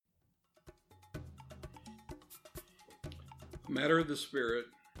Matter of the Spirit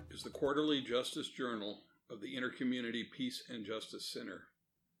is the quarterly justice journal of the Intercommunity Peace and Justice Center.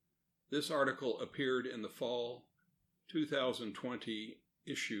 This article appeared in the fall 2020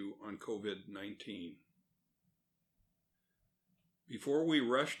 issue on COVID-19. Before we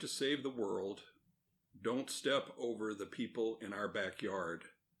rush to save the world, don't step over the people in our backyard.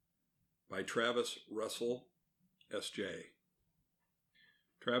 By Travis Russell, S.J.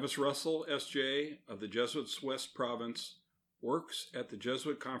 Travis Russell, S.J. of the Jesuits West Province works at the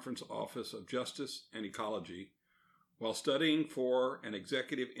Jesuit Conference Office of Justice and Ecology while studying for an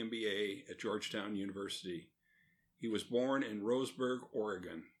executive MBA at Georgetown University. He was born in Roseburg,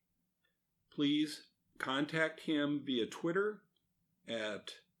 Oregon. Please contact him via Twitter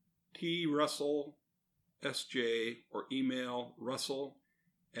at trussellsj or email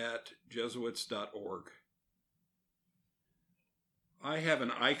russell@jesuits.org. I have an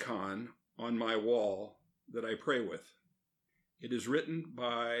icon on my wall that I pray with. It is written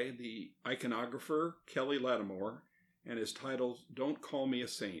by the iconographer Kelly Lattimore and is titled "Don't Call Me a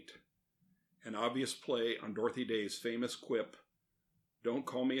Saint," an obvious play on Dorothy Day's famous quip, "Don't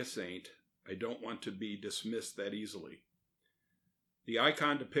call me a saint, I don't want to be dismissed that easily." The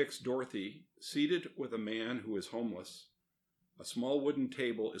icon depicts Dorothy seated with a man who is homeless. A small wooden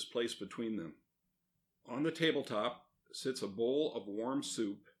table is placed between them. On the tabletop sits a bowl of warm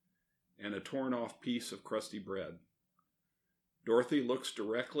soup and a torn-off piece of crusty bread. Dorothy looks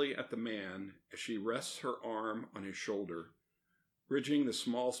directly at the man as she rests her arm on his shoulder, bridging the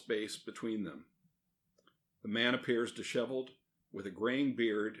small space between them. The man appears disheveled, with a graying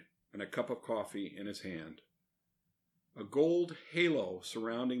beard and a cup of coffee in his hand. A gold halo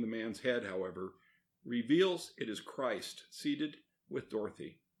surrounding the man's head, however, reveals it is Christ seated with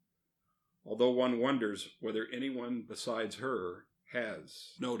Dorothy, although one wonders whether anyone besides her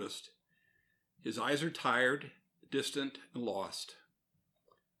has noticed. His eyes are tired, distant, and lost.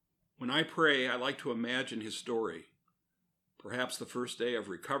 When I pray, I like to imagine his story, perhaps the first day of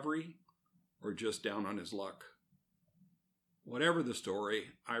recovery, or just down on his luck. Whatever the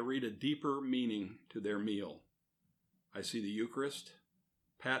story, I read a deeper meaning to their meal. I see the Eucharist,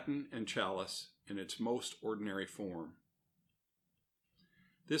 paten and chalice in its most ordinary form.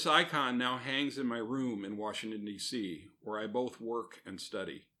 This icon now hangs in my room in Washington, D.C., where I both work and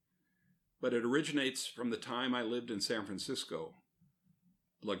study. But it originates from the time I lived in San Francisco,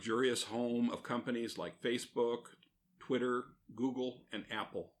 the luxurious home of companies like Facebook, Twitter, Google, and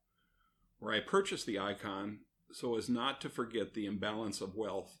Apple, where I purchased the icon so as not to forget the imbalance of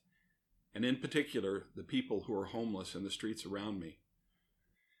wealth, and in particular, the people who are homeless in the streets around me.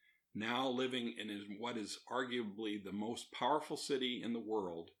 Now living in what is arguably the most powerful city in the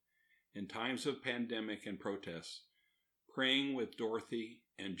world, in times of pandemic and protests, praying with Dorothy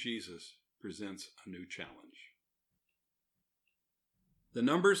and Jesus presents a new challenge. The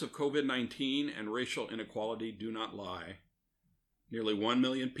numbers of COVID-19 and racial inequality do not lie. Nearly 1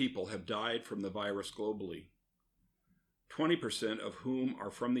 million people have died from the virus globally, 20% of whom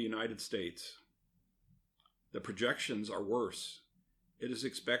are from the United States. The projections are worse. It is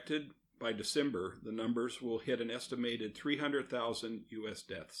expected by December the numbers will hit an estimated 300,000 U.S.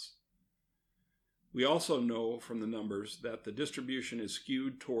 deaths. We also know from the numbers that the distribution is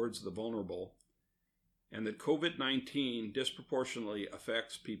skewed towards the vulnerable and that COVID-19 disproportionately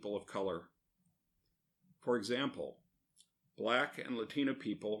affects people of color. For example, Black and Latino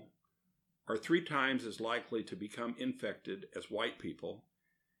people are 3 times as likely to become infected as white people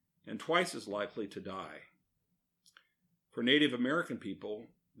and twice as likely to die. For Native American people,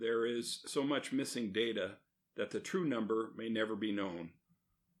 there is so much missing data that the true number may never be known,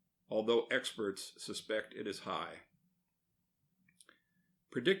 although experts suspect it is high.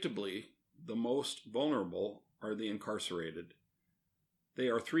 Predictably, the most vulnerable are the incarcerated. They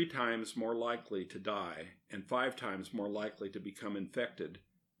are 3 times more likely to die and 5 times more likely to become infected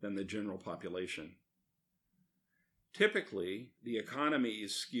than the general population. Typically, the economy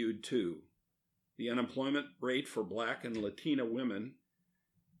is skewed too. The unemployment rate for Black and Latina women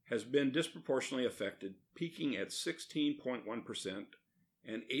has been disproportionately affected, peaking at 16.1%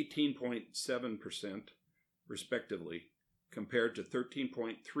 and 18.7% respectively, compared to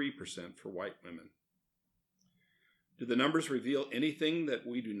 13.3% for white women. Do the numbers reveal anything that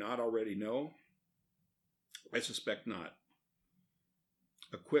we do not already know? I suspect not.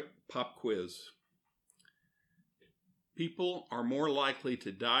 A quick pop quiz. People are more likely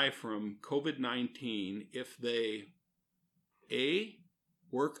to die from COVID-19 if they A.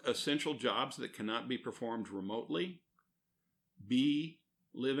 Work essential jobs that cannot be performed remotely, B.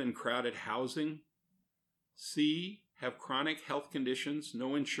 Live in crowded housing, C. Have chronic health conditions,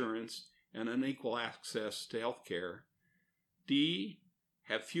 no insurance, and unequal access to health care, D,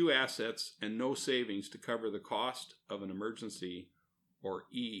 have few assets and no savings to cover the cost of an emergency, or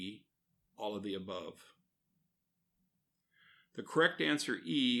E, all of the above. The correct answer,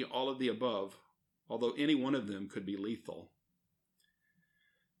 E, all of the above, although any one of them could be lethal.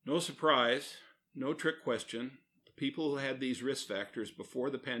 No surprise, no trick question, the people who had these risk factors before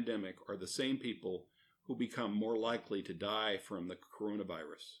the pandemic are the same people who become more likely to die from the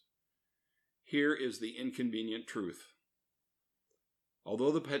coronavirus. Here is the inconvenient truth.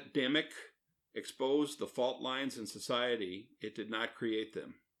 Although the pandemic exposed the fault lines in society, it did not create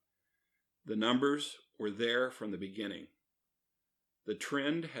them. The numbers were there from the beginning. The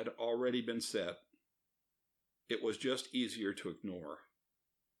trend had already been set. It was just easier to ignore.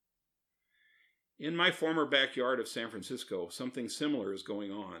 In my former backyard of San Francisco, something similar is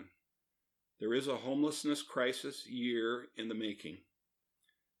going on. There is a homelessness crisis year in the making.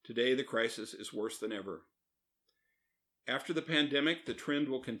 Today, the crisis is worse than ever. After the pandemic, the trend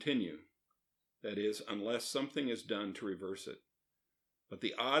will continue. That is, unless something is done to reverse it. But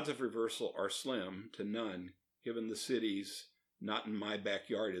the odds of reversal are slim to none, given the city's not in my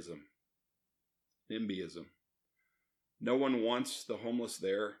backyardism, NIMBYism. No one wants the homeless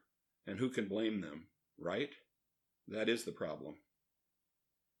there, and who can blame them, right? That is the problem.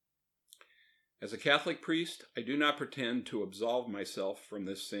 As a Catholic priest, I do not pretend to absolve myself from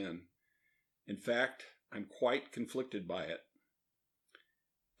this sin. In fact, I'm quite conflicted by it.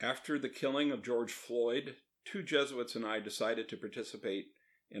 After the killing of George Floyd, 2 Jesuits and I decided to participate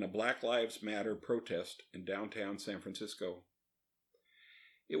in a Black Lives Matter protest in downtown San Francisco.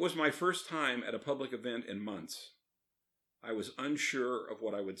 It was my first time at a public event in months. I was unsure of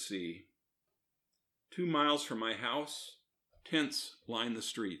what I would see. 2 miles from my house, tents lined the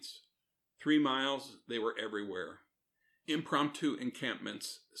streets. 3 miles, they were everywhere. Impromptu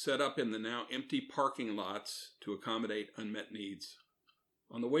encampments set up in the now empty parking lots to accommodate unmet needs.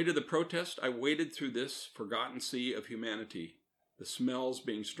 On the way to the protest, I waded through this forgotten sea of humanity, the smells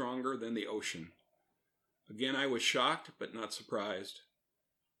being stronger than the ocean. Again, I was shocked, but not surprised.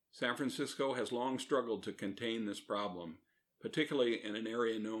 San Francisco has long struggled to contain this problem, particularly in an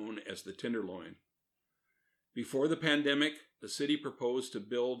area known as the Tenderloin. Before the pandemic, the city proposed to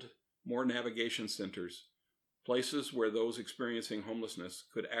build more navigation centers, places where those experiencing homelessness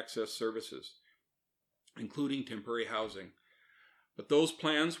could access services, including temporary housing. But those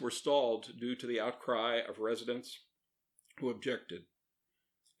plans were stalled due to the outcry of residents who objected.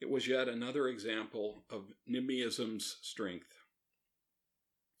 It was yet another example of NIMBYism's strength.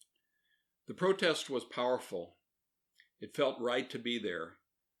 The protest was powerful. It felt right to be there.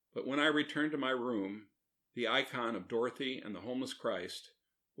 But when I returned to my room, the icon of Dorothy and the homeless Christ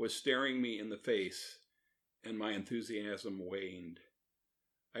was staring me in the face, and my enthusiasm waned.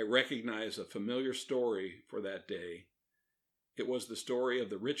 I recognized a familiar story for that day. It was the story of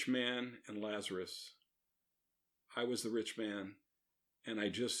the rich man and Lazarus. I was the rich man, and I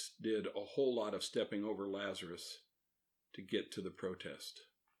just did a whole lot of stepping over Lazarus to get to the protest.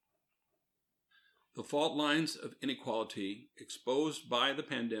 The fault lines of inequality exposed by the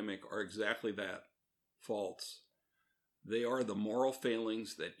pandemic are exactly that, faults. They are the moral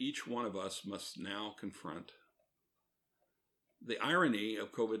failings that each one of us must now confront. The irony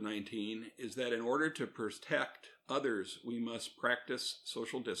of COVID-19 is that in order to protect others, we must practice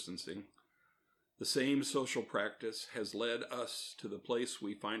social distancing. The same social practice has led us to the place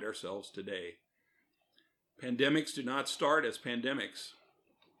we find ourselves today. Pandemics do not start as pandemics.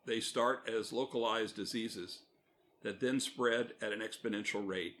 They start as localized diseases that then spread at an exponential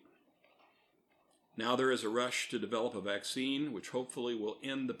rate. Now there is a rush to develop a vaccine which hopefully will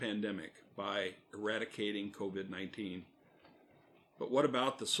end the pandemic by eradicating COVID-19. But what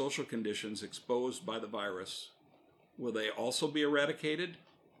about the social conditions exposed by the virus? Will they also be eradicated,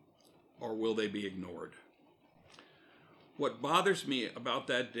 or will they be ignored? What bothers me about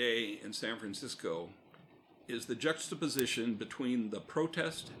that day in San Francisco is the juxtaposition between the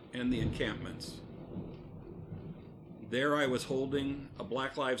protest and the encampments. There I was holding a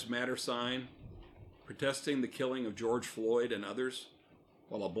Black Lives Matter sign, protesting the killing of George Floyd and others,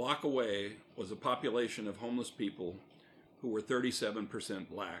 while a block away was a population of homeless people who were 37%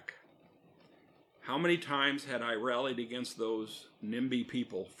 black. How many times had I rallied against those NIMBY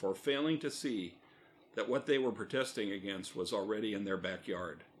people for failing to see that what they were protesting against was already in their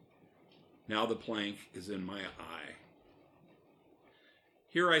backyard? Now the plank is in my eye.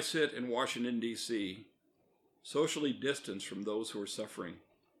 Here I sit in Washington, D.C., socially distanced from those who are suffering.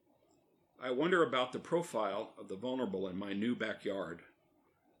 I wonder about the profile of the vulnerable in my new backyard.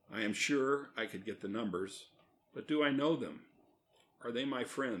 I am sure I could get the numbers, but do I know them? Are they my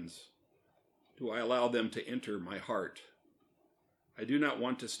friends? Do I allow them to enter my heart? I do not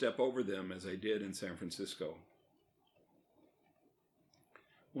want to step over them as I did in San Francisco.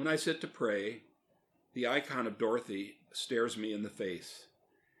 When I sit to pray, the icon of Dorothy stares me in the face.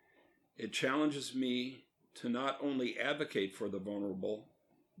 It challenges me to not only advocate for the vulnerable,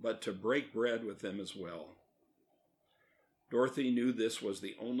 but to break bread with them as well. Dorothy knew this was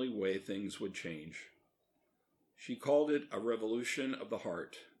the only way things would change. She called it a revolution of the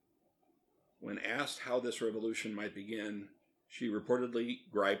heart. When asked how this revolution might begin, she reportedly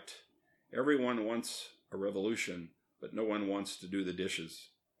griped, "Everyone wants a revolution, but no one wants to do the dishes."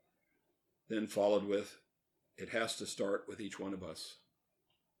 Then followed with, "It has to start with each one of us."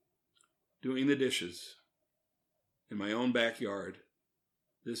 Doing the dishes in my own backyard,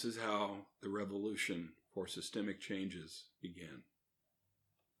 this is how the revolution for systemic changes began.